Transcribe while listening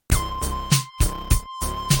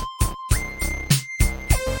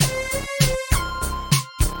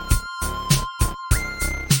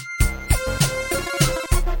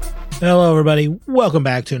Hello, everybody. Welcome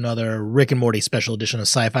back to another Rick and Morty special edition of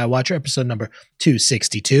Sci-Fi Watcher, episode number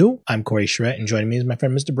 262. I'm Corey Charette, and joining me is my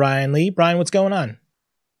friend Mr. Brian Lee. Brian, what's going on?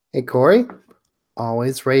 Hey, Corey.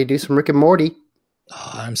 Always ready to do some Rick and Morty.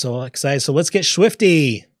 Oh, I'm so excited. So let's get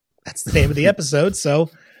Schwifty. That's the name of the episode. So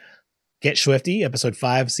Get Schwifty, episode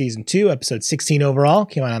 5, season 2, episode 16 overall.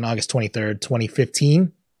 Came out on August 23rd,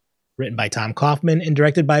 2015. Written by Tom Kaufman and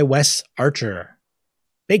directed by Wes Archer.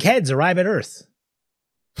 Big heads arrive at Earth.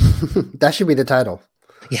 That should be the title.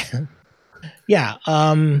 Yeah. Yeah.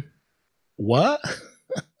 What?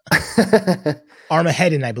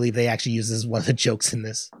 Armageddon, I believe they actually use as one of the jokes in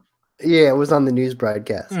this. Yeah, it was on the news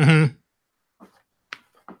broadcast. Mm-hmm.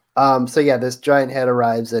 So yeah, this giant head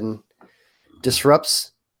arrives and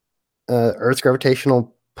disrupts Earth's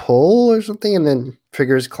gravitational pull or something, and then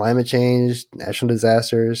triggers climate change, national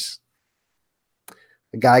disasters.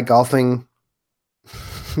 A guy golfing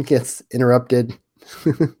gets interrupted.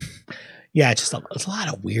 Yeah, it's a lot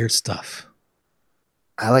of weird stuff.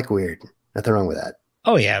 I like weird. Nothing wrong with that.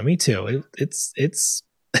 Oh yeah, me too. It's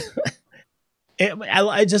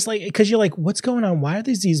I just like, because you're like, what's going on? Why are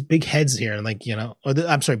these big heads here? And like,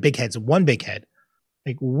 I'm sorry, big heads, one big head.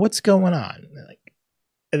 Like, what's going on?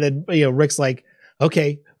 And then Rick's like,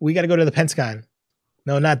 okay, we got to go to the Pentagon.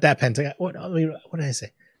 No, not that Pentagon. What did I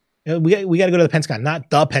say? We got to go to the Pentagon, not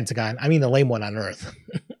the Pentagon. I mean the lame one on Earth.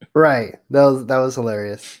 Right. That was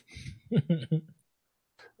hilarious.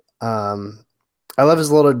 I love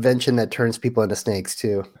his little invention that turns people into snakes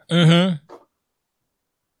too. Mm-hmm.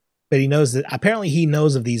 But he knows that apparently he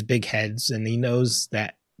knows of these big heads, and he knows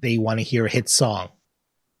that they want to hear a hit song.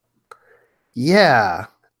 Yeah,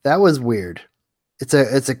 that was weird. It's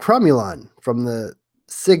a cromulon from the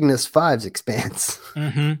Cygnus 5's Expanse.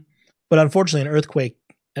 Mm-hmm. But unfortunately, an earthquake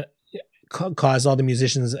caused all the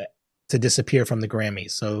musicians to disappear from the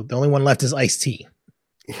Grammys. So the only one left is Ice-T.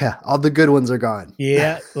 Yeah, all the good ones are gone.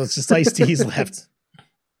 Yeah, well, it's just Ice-T's left.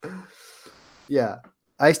 Yeah,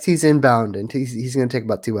 Ice-T's inbound, and he's going to take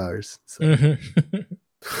about 2 hours. So. Mm-hmm.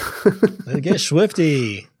 Let's get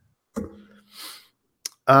Schwifty.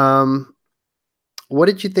 What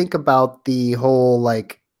did you think about the whole,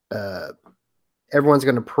 everyone's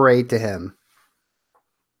going to pray to him?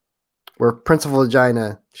 Where Principal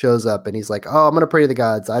Vagina shows up and he's like, oh, I'm going to pray to the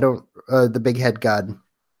gods. I don't, the big head god.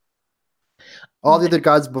 All the other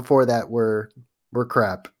gods before that were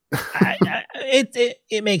crap.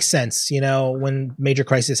 It makes sense. When major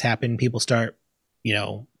crises happen, people start,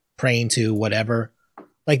 praying to whatever.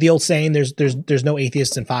 Like the old saying, there's no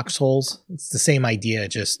atheists in foxholes. It's the same idea.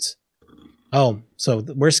 Just, so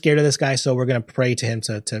we're scared of this guy, so we're going to pray to him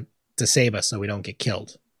to save us so we don't get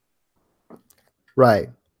killed. Right.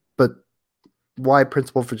 But why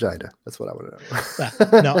Principal Vagina? That's what I want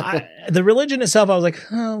to know. No, the religion itself, I was like,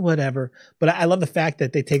 oh, whatever. But I love the fact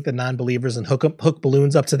that they take the non-believers and hook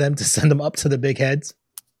balloons up to them to send them up to the big heads.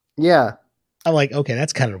 Yeah. I'm like, okay,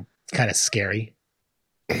 that's kind of scary.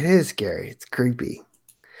 It is scary. It's creepy.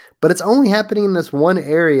 But it's only happening in this one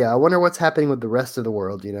area. I wonder what's happening with the rest of the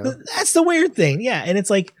world, That's the weird thing. Yeah. And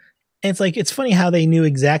it's funny how they knew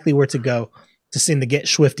exactly where to go to sing the Get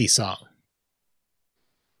Schwifty song.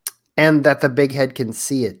 And that the big head can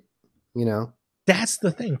see it, That's the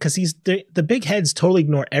thing. Because the big heads totally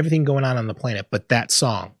ignore everything going on the planet, but that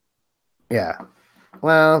song. Yeah.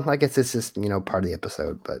 Well, I guess it's just, part of the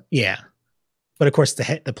episode, but. Yeah. But of course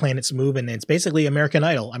the planets move, and it's basically American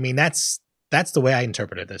Idol. I mean, that's the way I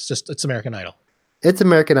interpreted this. It's American Idol. It's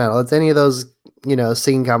American Idol. It's any of those,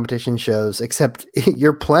 singing competition shows, except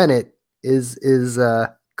your planet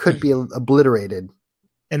could be obliterated.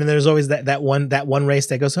 And then there's always that one race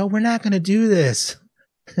that goes, oh, we're not going to do this.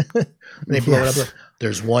 They blow it up.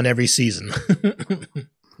 There's one every season.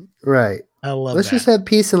 Right. I love Let's that. just have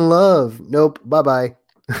peace and love. Nope. Bye-bye.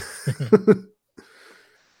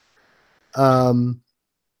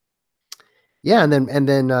 Yeah, and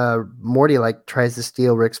then Morty tries to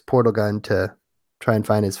steal Rick's portal gun to try and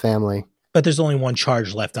find his family. But there's only one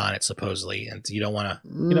charge left on it, supposedly, and you don't want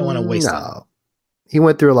to waste it. He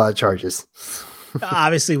went through a lot of charges.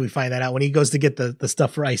 Obviously, we find that out when he goes to get the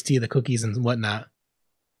stuff for Ice-T, the cookies and whatnot.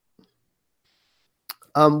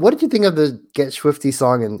 What did you think of the Get Schwifty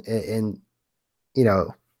song? And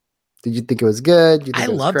did you think it was good? Did you think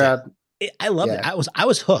I loved crap? it. I loved it. I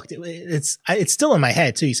was hooked. It's still in my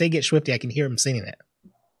head too. You say Get Schwifty, I can hear him singing it.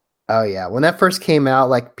 Oh yeah, when that first came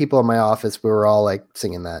out, people in my office, we were all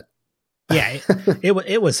singing that. Yeah,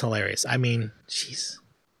 it was hilarious. I mean, jeez.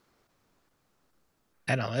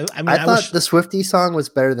 I don't know. I mean, I thought the Schwifty song was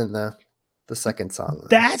better than the second song.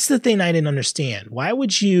 That's the thing I didn't understand. Why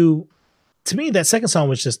would you? To me, that second song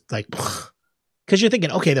was just like, because you're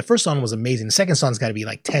thinking, okay, the first song was amazing. The second song's got to be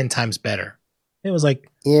like 10 times better. It was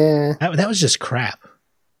like, yeah, that was just crap.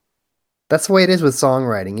 that's the way it is with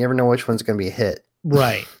songwriting. You never know which one's going to be a hit.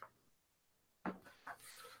 Right.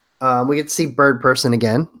 We get to see Bird Person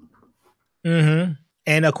again. Mm-hmm.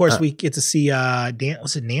 And of course, we get to see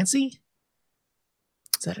was it Nancy?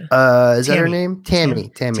 Is that is that her name?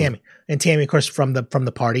 Tammy. And Tammy, of course, from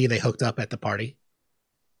the party. They hooked up at the party.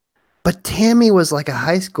 But Tammy was like a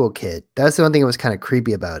high school kid. That's the one thing that was kind of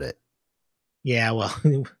creepy about it. Yeah, well,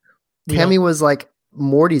 Tammy was like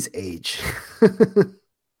Morty's age.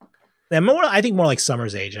 I think more like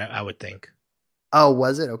Summer's age. I would think. Oh,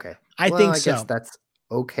 was it? Okay. I think so. Guess that's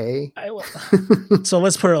okay. So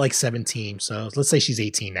let's put her like 17. So let's say she's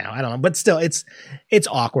 18 now. I don't know, but still, it's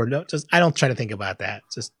awkward. I don't try to think about that.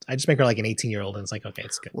 I just make her like an 18-year-old, and it's like, okay,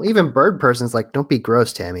 it's good. Well, even Bird Person's like, don't be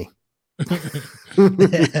gross, Tammy.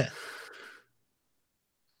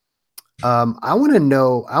 I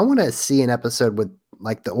want to see an episode with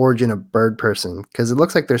like the origin of Bird Person, because it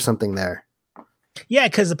looks like there's something there. Yeah,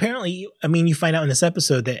 because apparently, I mean, you find out in this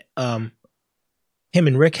episode that him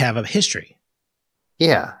and Rick have a history.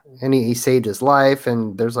 Yeah, and he saved his life,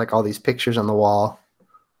 and there's like all these pictures on the wall.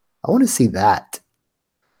 I want to see that.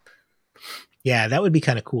 Yeah, that would be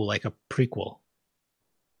kind of cool, like a prequel.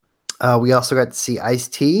 We also got to see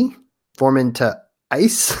Ice-T form into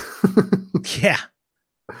ice. Yeah.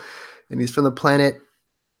 And he's from the planet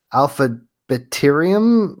Alpha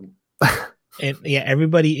Bacterium. And yeah,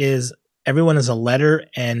 everyone is a letter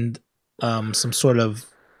and some sort of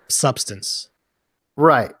substance.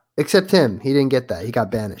 Right. Except him. He didn't get that. He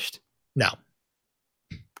got banished. No.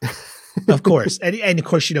 Of course. And of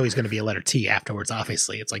course, he's going to be a letter T afterwards,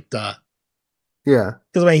 obviously. It's like, duh. Yeah.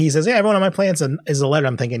 Because when he says, yeah, everyone on my planets is a letter,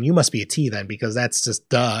 I'm thinking, you must be a T then, because that's just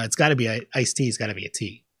duh. It's got to be Ice-T. It's got to be a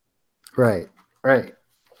T. Right.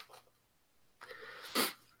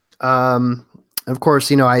 Of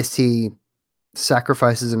course, Ice-T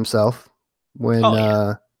sacrifices himself when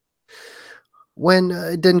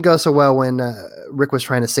it didn't go so well when Rick was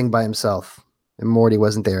trying to sing by himself and Morty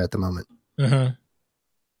wasn't there at the moment. Mm-hmm.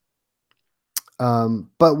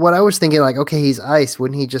 But what I was thinking, like, okay, he's ice.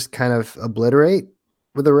 Wouldn't he just kind of obliterate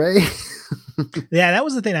with a ray? Yeah, that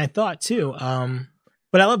was the thing I thought too.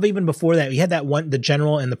 But I love even before that, we had that one, the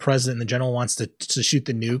general and the president, and the general wants to shoot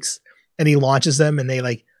the nukes and he launches them and they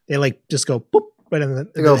just go boop right in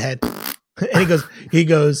the head. And he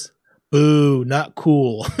goes, boo, not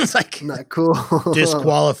cool. It's like, not cool.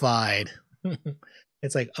 Disqualified.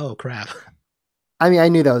 It's like, oh crap. I mean, I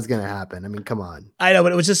knew that was going to happen. I mean, come on. I know,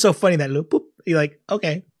 but it was just so funny that boop, you're like,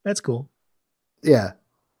 okay, that's cool. Yeah.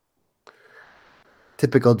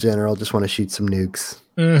 Typical general, just want to shoot some nukes.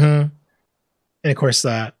 Mm-hmm. And of course,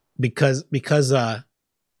 because the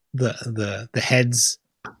heads,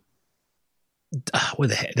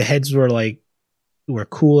 the heads were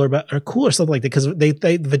cool or something like that, because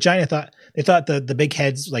they vagina thought the big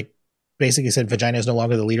heads like basically said vagina is no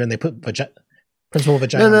longer the leader, and they put principal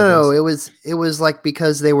vagina. No. It was like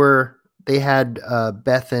because they had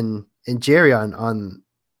Beth and Jerry on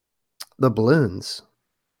the balloons,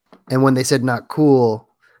 and when they said not cool,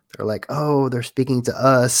 they're like, oh, they're speaking to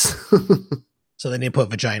us. So they didn't put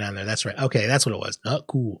vagina on there. That's right. Okay, that's what it was. Not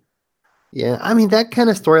cool. Yeah, I mean that kind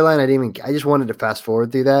of storyline. I just wanted to fast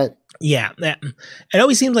forward through that. Yeah, it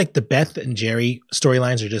always seems like the Beth and Jerry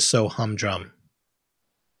storylines are just so humdrum.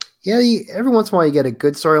 Yeah, every once in a while you get a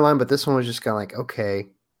good storyline, but this one was just kind of like, okay,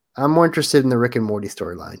 I'm more interested in the Rick and Morty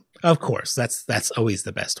storyline. Of course, that's always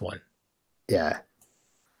the best one. Yeah,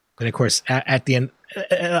 and of course at the end,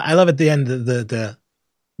 I love at the end the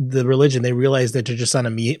religion. They realize that they're just on a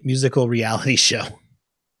musical reality show.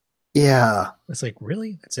 Yeah, it's like,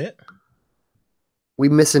 really? That's it? We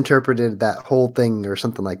misinterpreted that whole thing or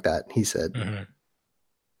something like that, he said. Mm-hmm.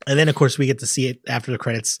 And then, of course, we get to see it after the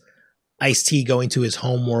credits, Ice-T going to his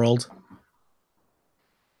home world.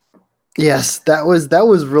 Yes, that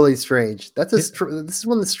was really strange. This is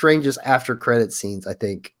one of the strangest after credit scenes, I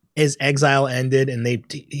think. His exile ended and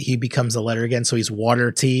he becomes a letter again, so he's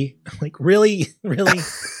Water T. Like, really?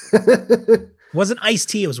 Wasn't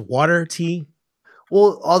Ice-T, it was Water T.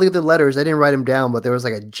 Well, all the other letters, I didn't write them down, but there was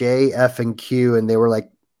like a J, F, and Q, and they were like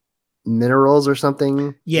minerals or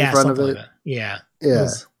something. Yeah, in front something of it. like that. Yeah. Yeah.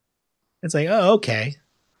 It's like, oh, okay.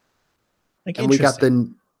 Like, and we got the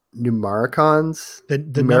numericons. The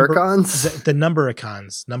numericons? The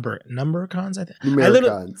numbericons. Numbericons, I think.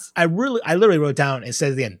 Numericons. I literally wrote down, it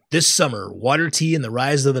says at the end, this summer, Water T and the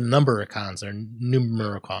rise of the numbericons or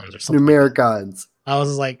numericons or something. Numericons. I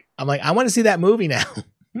was like, I want to see that movie now.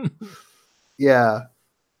 Yeah.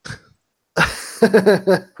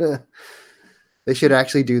 They should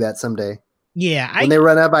actually do that someday. Yeah, When they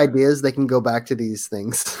run out of ideas, they can go back to these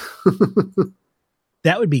things.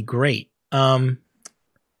 that would be great. What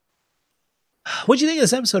do you think of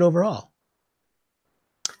this episode overall?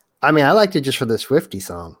 I mean, I liked it just for the Schwifty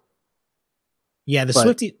song. Yeah,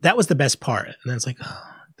 Schwifty, that was the best part. And then it's like,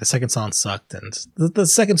 the second song sucked, and the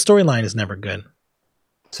second storyline is never good.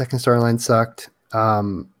 Second storyline sucked.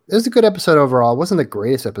 It was a good episode overall. It wasn't the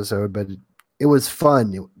greatest episode, but it was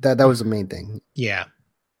fun. That was the main thing. Yeah.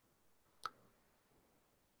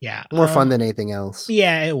 Yeah. More fun than anything else.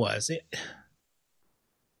 Yeah, it was.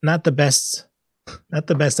 Not the best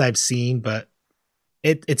I've seen, but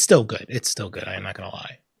it's still good. It's still good. I'm not gonna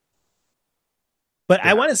lie. But yeah.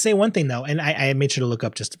 I want to say one thing though, and I made sure to look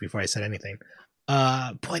up just before I said anything.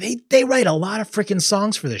 Boy, they write a lot of freaking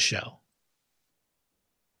songs for this show.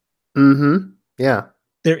 Mm-hmm. Yeah.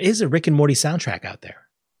 There is a Rick and Morty soundtrack out there.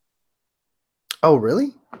 Oh,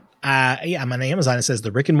 really? Yeah, I'm on Amazon. It says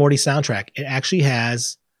the Rick and Morty soundtrack. It actually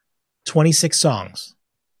has 26 songs.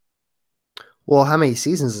 Well, how many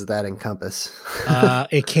seasons does that encompass?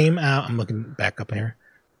 It came out. I'm looking back up here.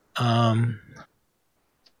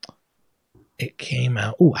 It came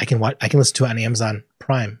out. Oh, I can listen to it on Amazon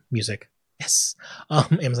Prime Music. Yes,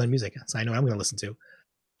 Amazon Music. So I know what I'm going to listen to.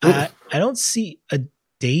 I don't see a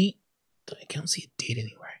date. I can't see a date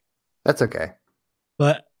anywhere. That's okay.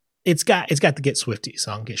 But it's got the Get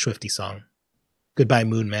Schwifty song, Goodbye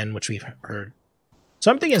Moon Men, which we've heard. So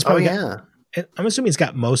I'm thinking it's probably I'm assuming it's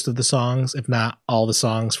got most of the songs, if not all the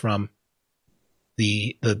songs from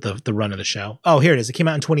the run of the show. Oh, here it is. It came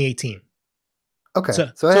out in 2018. Okay.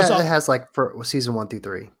 So it has like for season 1 through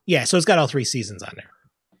 3. Yeah, so it's got all 3 seasons on there.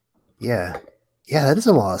 Yeah. Yeah, that is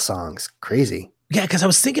a lot of songs. Crazy. Yeah, because I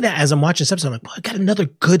was thinking that as I'm watching this episode, I'm like, I got another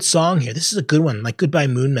good song here. This is a good one, like Goodbye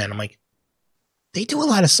Moon Men. I'm like, they do a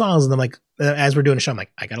lot of songs, and I'm like, as we're doing the show, I'm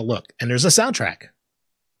like, I gotta look. And there's a soundtrack.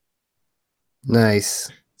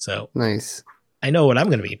 Nice. So nice. I know what I'm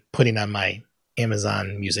gonna be putting on my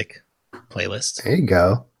Amazon Music playlist. There you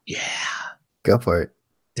go. Yeah. Go for it.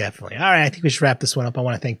 Definitely. All right, I think we should wrap this one up. I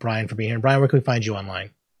want to thank Brian for being here. Brian, where can we find you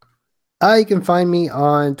online? You can find me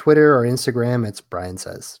on Twitter or Instagram. It's Brian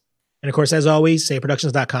Says. And of course, as always,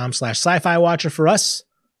 sayproductions.com/sci-fi watcher for us.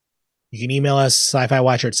 You can email us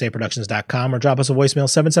sci-fi-watcher@sayproductions.com or drop us a voicemail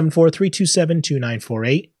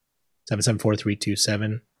 774-327-2948.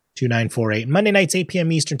 774-327-2948. Monday nights, 8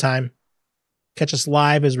 p.m. Eastern Time. Catch us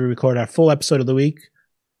live as we record our full episode of the week.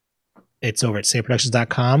 It's over at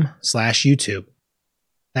sayproductions.com/YouTube.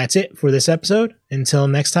 That's it for this episode. Until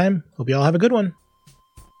next time, hope you all have a good one.